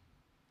is.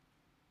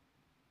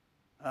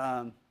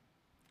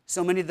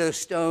 So many of those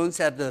stones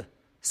have the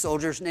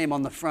soldier's name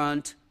on the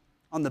front.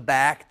 On the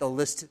back, they'll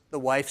list the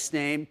wife's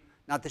name.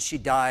 Not that she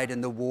died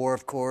in the war,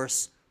 of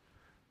course,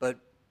 but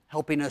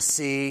helping us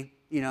see,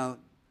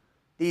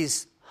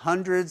 these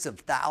hundreds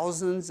of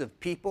thousands of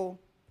people,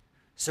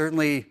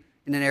 certainly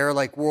in an era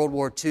like World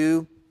War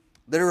II,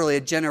 literally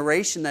a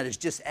generation that is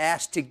just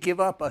asked to give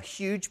up a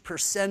huge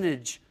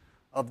percentage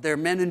of their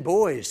men and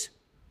boys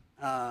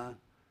to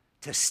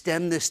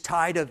stem this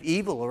tide of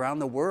evil around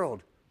the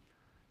world.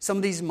 Some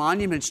of these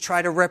monuments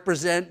try to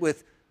represent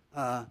with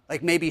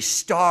like maybe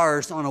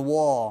stars on a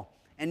wall,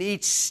 and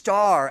each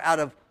star out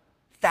of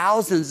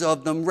thousands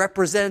of them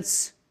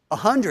represents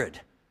 100,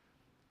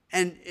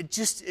 and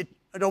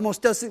it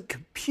almost doesn't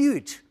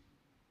compute.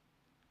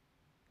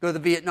 Go to the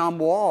Vietnam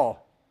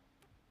Wall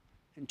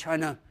and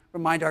trying to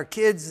remind our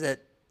kids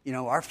that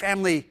our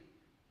family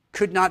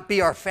could not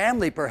be our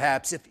family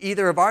perhaps if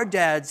either of our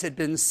dads had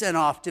been sent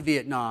off to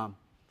Vietnam.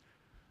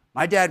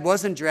 My dad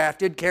wasn't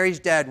drafted. Carrie's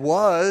dad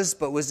was,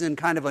 but was in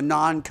kind of a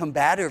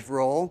non-combative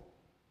role.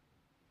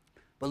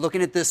 But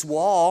looking at this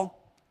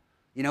wall,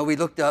 we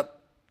looked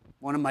up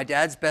one of my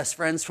dad's best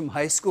friends from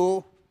high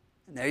school,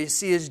 and there you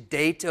see his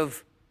date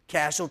of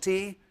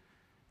casualty,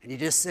 and you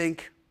just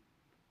think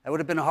that would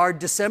have been a hard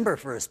December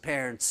for his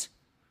parents.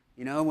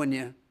 When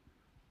you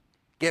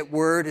get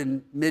word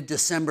in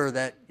mid-December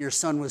that your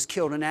son was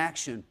killed in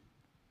action.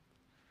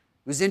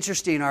 It was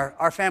interesting.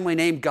 Our family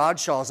name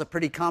Godshaw is a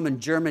pretty common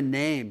German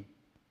name.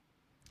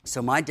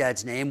 So my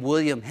dad's name,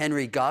 William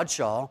Henry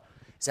Godshaw,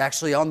 is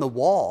actually on the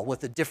wall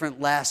with a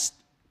different last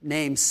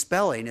name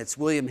spelling. It's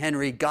William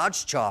Henry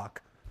Gottschalk.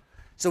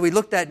 So we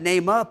looked that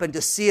name up, and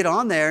to see it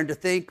on there and to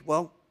think,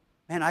 well,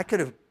 man, I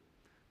could have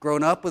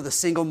grown up with a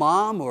single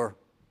mom or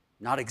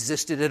not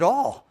existed at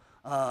all.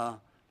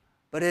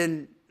 But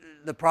in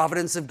the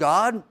providence of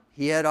God,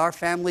 he had our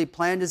family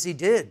planned as he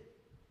did.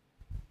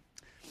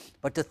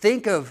 But to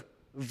think of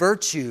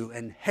virtue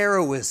and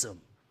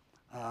heroism,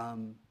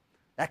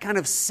 that kind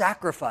of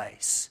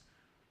sacrifice.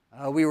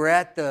 We were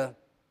at the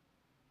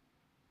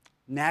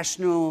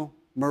National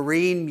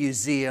Marine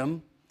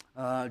Museum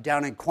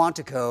down in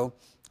Quantico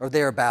or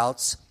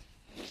thereabouts,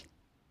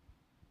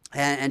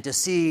 and to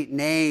see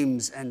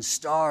names and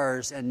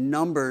stars and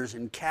numbers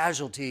and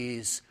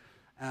casualties,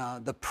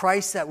 the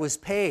price that was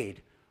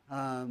paid.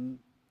 And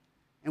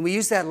we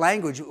use that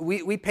language.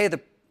 We pay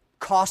the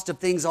cost of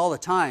things all the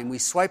time. We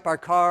swipe our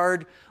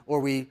card or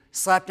we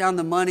slap down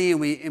the money and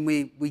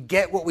we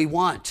get what we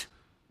want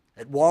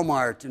at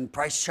Walmart and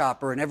Price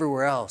Chopper and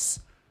everywhere else.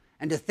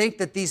 And to think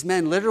that these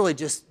men literally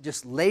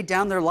just laid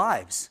down their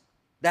lives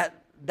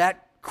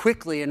that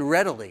quickly and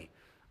readily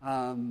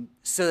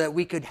so that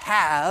we could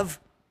have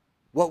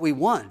what we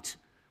want,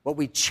 what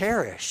we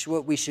cherish,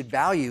 what we should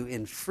value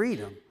in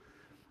freedom.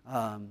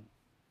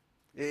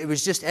 It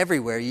was just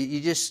everywhere. You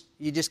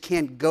just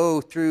can't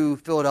go through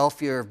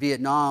Philadelphia or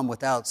Vietnam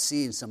without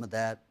seeing some of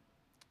that.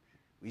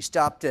 We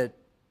stopped at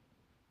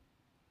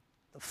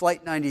the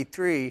Flight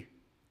 93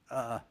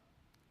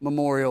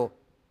 memorial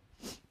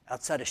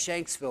outside of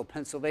Shanksville,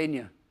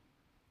 Pennsylvania.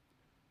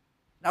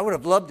 I would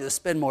have loved to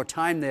spend more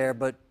time there,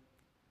 but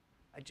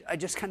I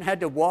just kind of had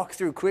to walk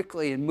through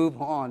quickly and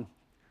move on.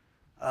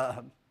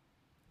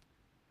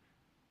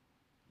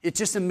 It's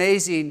just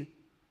amazing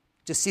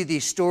to see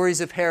these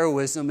stories of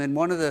heroism. And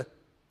one of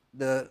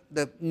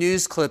the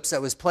news clips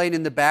that was playing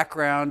in the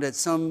background at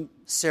some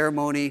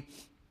ceremony,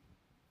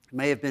 it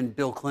may have been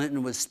Bill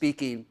Clinton was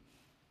speaking,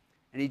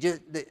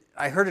 and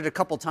I heard it a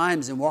couple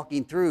times in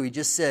walking through. He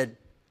just said,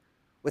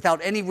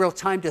 without any real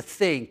time to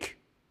think,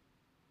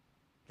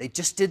 they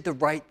just did the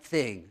right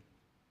thing.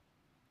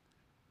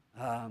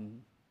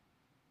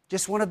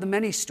 Just one of the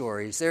many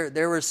stories.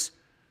 There was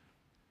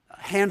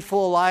a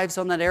handful of lives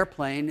on that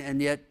airplane,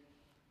 and yet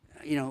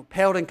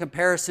paled in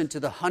comparison to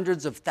the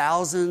hundreds of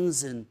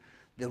thousands and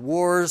the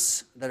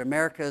wars that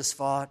America has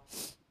fought.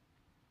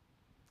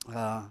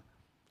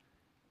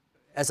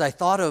 As I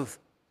thought of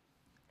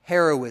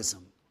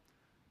heroism,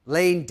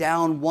 laying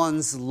down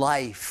one's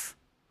life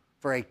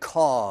for a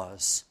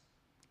cause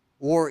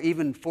or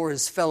even for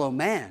his fellow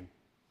man,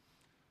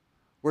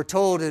 we're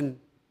told in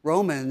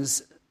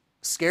Romans,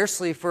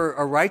 scarcely for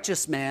a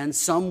righteous man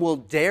some will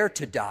dare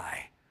to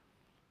die.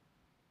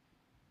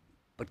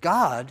 But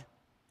God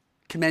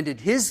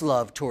commended his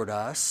love toward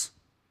us.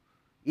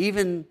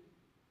 Even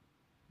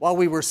while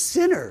we were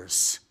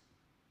sinners,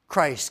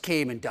 Christ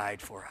came and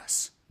died for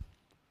us.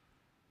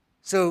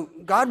 So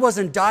God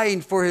wasn't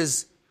dying for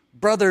his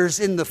brothers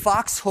in the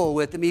foxhole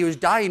with him. He was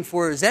dying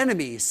for his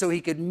enemies so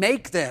he could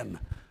make them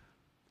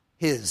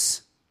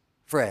his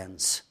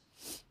friends.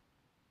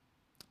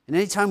 And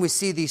anytime we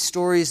see these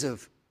stories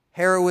of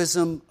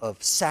heroism,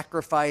 of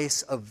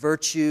sacrifice, of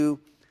virtue,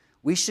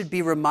 we should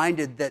be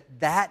reminded that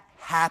that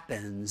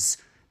happens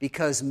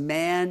because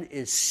man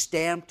is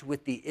stamped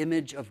with the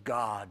image of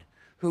God,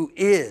 who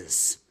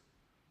is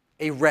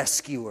a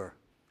rescuer,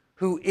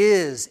 who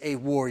is a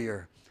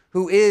warrior,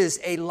 who is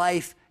a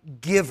life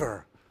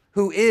giver,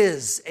 who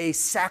is a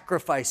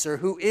sacrificer,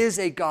 who is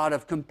a God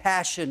of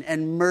compassion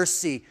and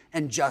mercy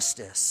and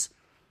justice.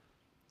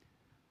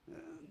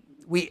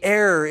 We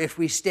err if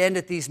we stand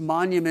at these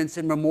monuments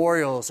and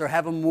memorials or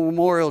have a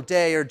Memorial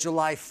Day or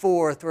July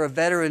 4th or a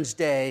Veterans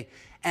Day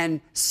and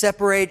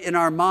separate in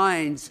our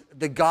minds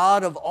the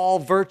God of all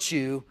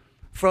virtue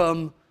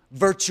from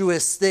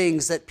virtuous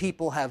things that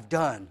people have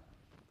done.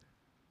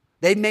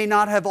 They may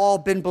not have all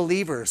been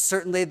believers.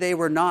 Certainly they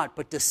were not.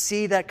 But to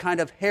see that kind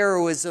of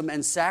heroism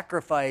and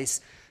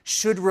sacrifice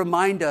should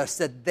remind us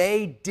that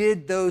they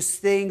did those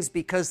things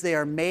because they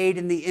are made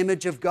in the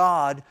image of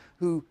God,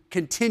 who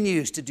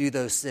continues to do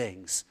those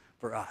things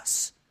for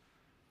us.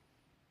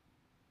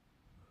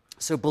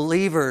 So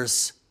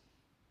believers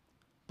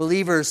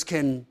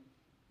can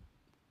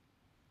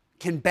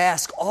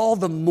bask all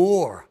the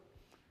more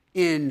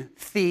in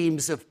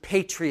themes of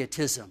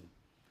patriotism.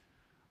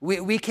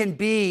 We can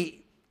be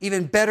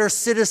even better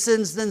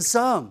citizens than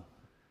some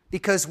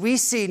because we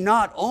see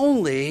not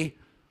only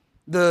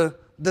the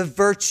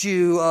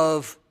virtue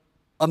of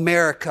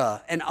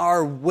America and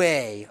our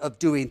way of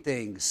doing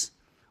things.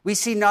 We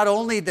see not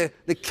only the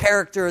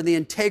character and the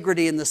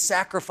integrity and the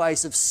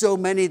sacrifice of so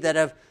many that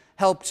have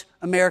helped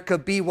America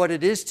be what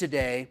it is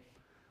today.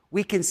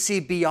 We can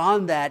see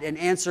beyond that and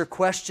answer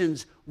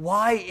questions.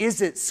 Why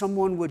is it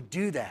someone would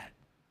do that?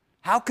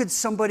 How could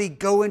somebody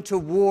go into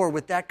war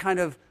with that kind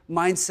of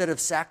mindset of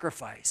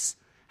sacrifice?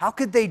 How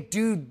could they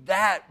do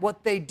that,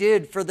 what they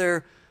did for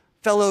their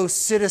fellow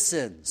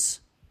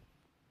citizens?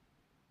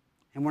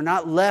 And we're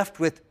not left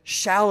with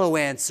shallow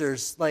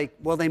answers like,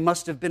 well, they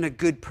must have been a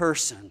good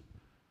person.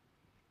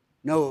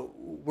 No,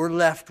 we're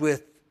left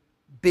with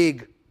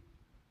big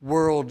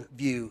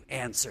worldview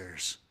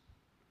answers.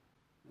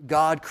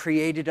 God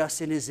created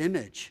us in his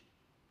image.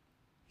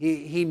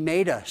 He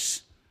made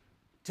us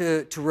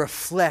to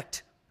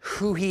reflect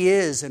who he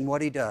is and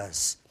what he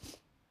does.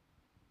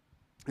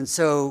 And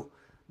so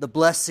the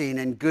blessing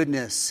and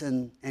goodness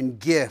and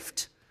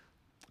gift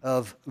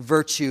of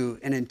virtue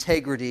and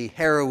integrity,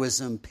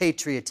 heroism,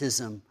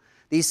 patriotism,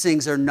 these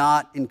things are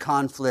not in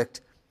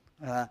conflict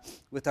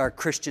with our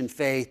Christian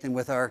faith and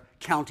with our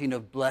counting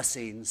of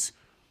blessings.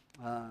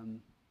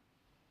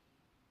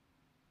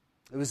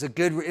 It was a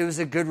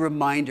good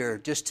reminder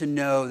just to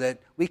know that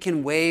we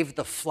can wave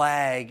the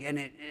flag, and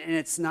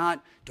it's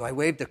not, do I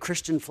wave the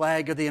Christian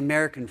flag or the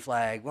American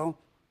flag? Well,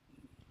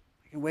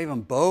 I can wave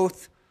them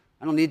both.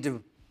 I don't need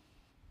to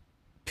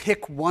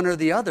pick one or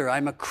the other.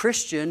 I'm a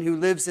Christian who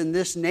lives in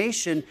this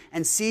nation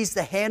and sees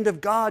the hand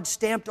of God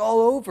stamped all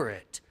over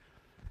it.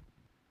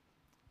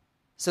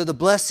 So the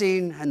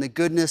blessing and the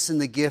goodness and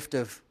the gift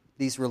of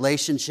these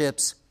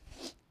relationships,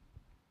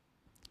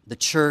 the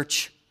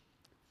church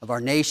of our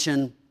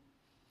nation,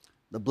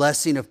 the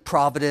blessing of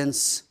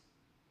providence,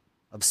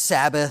 of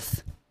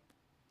Sabbath,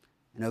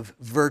 and of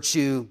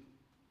virtue.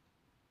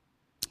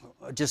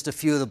 Just a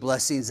few of the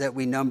blessings that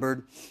we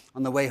numbered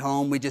on the way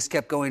home. We just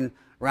kept going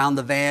around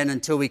the van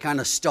until we kind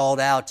of stalled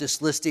out,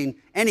 just listing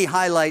any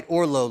highlight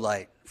or low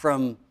light,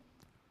 from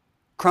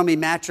crummy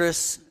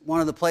mattress, one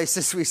of the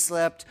places we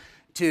slept,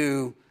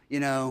 to,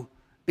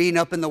 being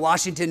up in the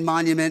Washington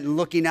Monument and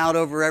looking out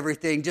over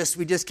everything.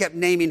 We just kept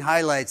naming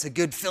highlights. A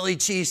good Philly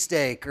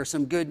cheesesteak or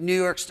some good New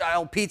York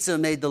style pizza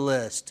made the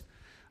list.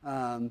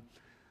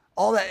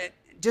 All that,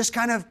 just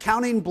kind of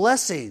counting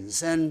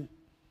blessings. And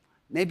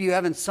maybe you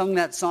haven't sung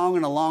that song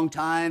in a long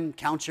time.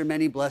 Count your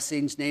many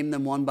blessings, name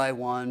them one by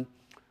one.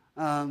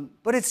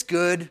 But it's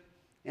good,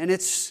 and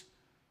it's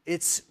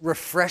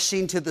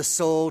refreshing to the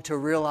soul to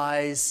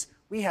realize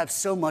we have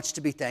so much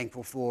to be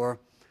thankful for.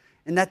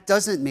 And that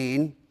doesn't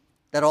mean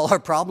that all our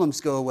problems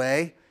go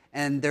away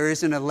and there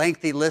isn't a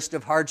lengthy list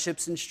of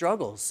hardships and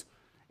struggles.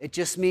 It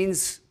just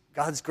means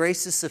God's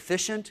grace is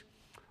sufficient.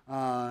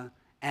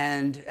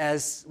 And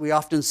as we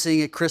often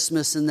sing at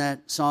Christmas in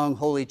that song,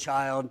 Holy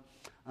Child,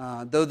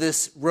 Though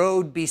this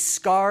road be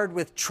scarred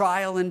with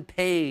trial and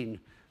pain,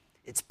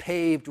 it's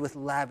paved with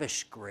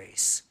lavish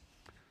grace.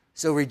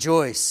 So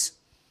rejoice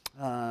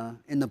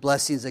in the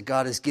blessings that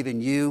God has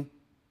given you.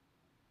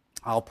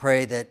 I'll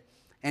pray that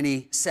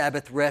any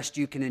Sabbath rest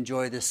you can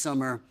enjoy this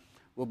summer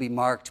will be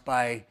marked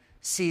by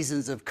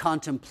seasons of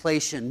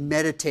contemplation,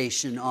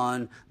 meditation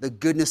on the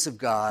goodness of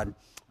God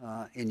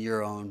in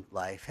your own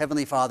life.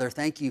 Heavenly Father,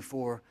 thank you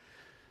for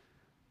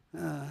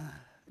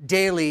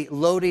daily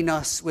loading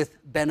us with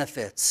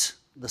benefits,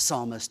 the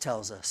psalmist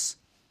tells us.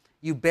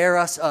 You bear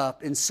us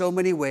up in so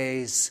many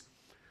ways.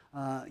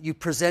 You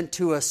present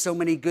to us so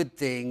many good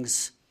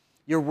things.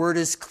 Your word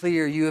is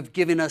clear. You have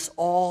given us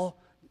all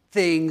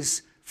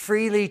things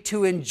freely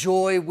to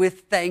enjoy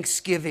with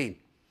thanksgiving.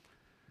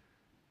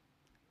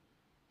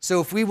 So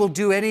if we will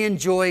do any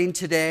enjoying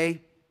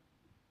today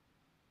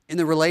in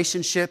the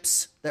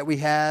relationships that we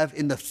have,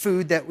 in the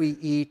food that we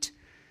eat,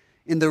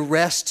 in the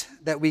rest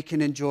that we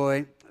can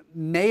enjoy,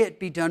 may it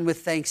be done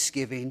with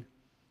thanksgiving,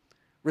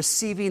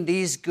 receiving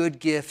these good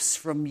gifts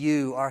from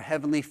you, our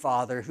Heavenly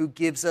Father, who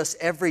gives us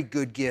every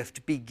good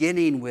gift,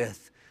 beginning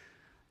with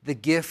the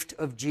gift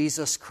of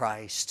Jesus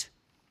Christ.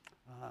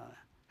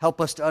 Help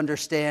us to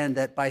understand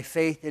that by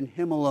faith in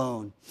Him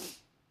alone,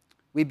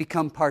 we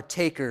become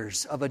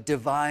partakers of a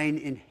divine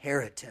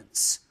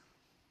inheritance.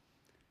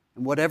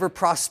 And whatever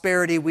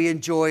prosperity we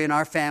enjoy in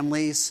our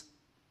families,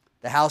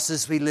 the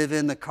houses we live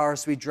in, the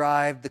cars we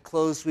drive, the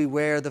clothes we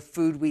wear, the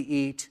food we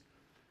eat,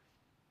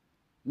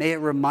 may it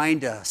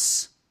remind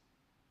us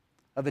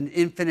of an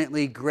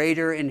infinitely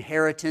greater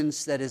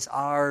inheritance that is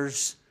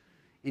ours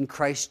in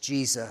Christ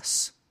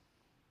Jesus.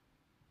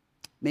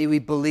 May we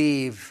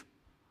believe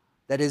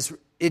that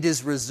it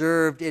is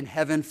reserved in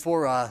heaven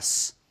for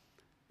us,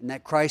 and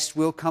that Christ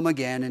will come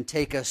again and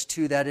take us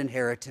to that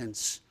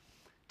inheritance,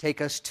 take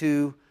us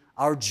to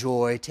our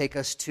joy, take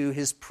us to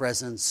His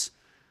presence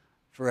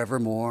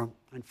forevermore.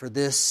 And for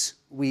this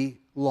we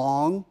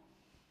long,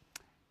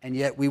 and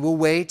yet we will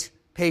wait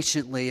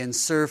patiently and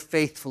serve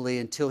faithfully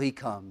until He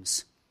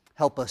comes.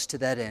 Help us to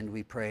that end,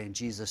 we pray in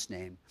Jesus'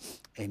 name.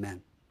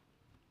 Amen.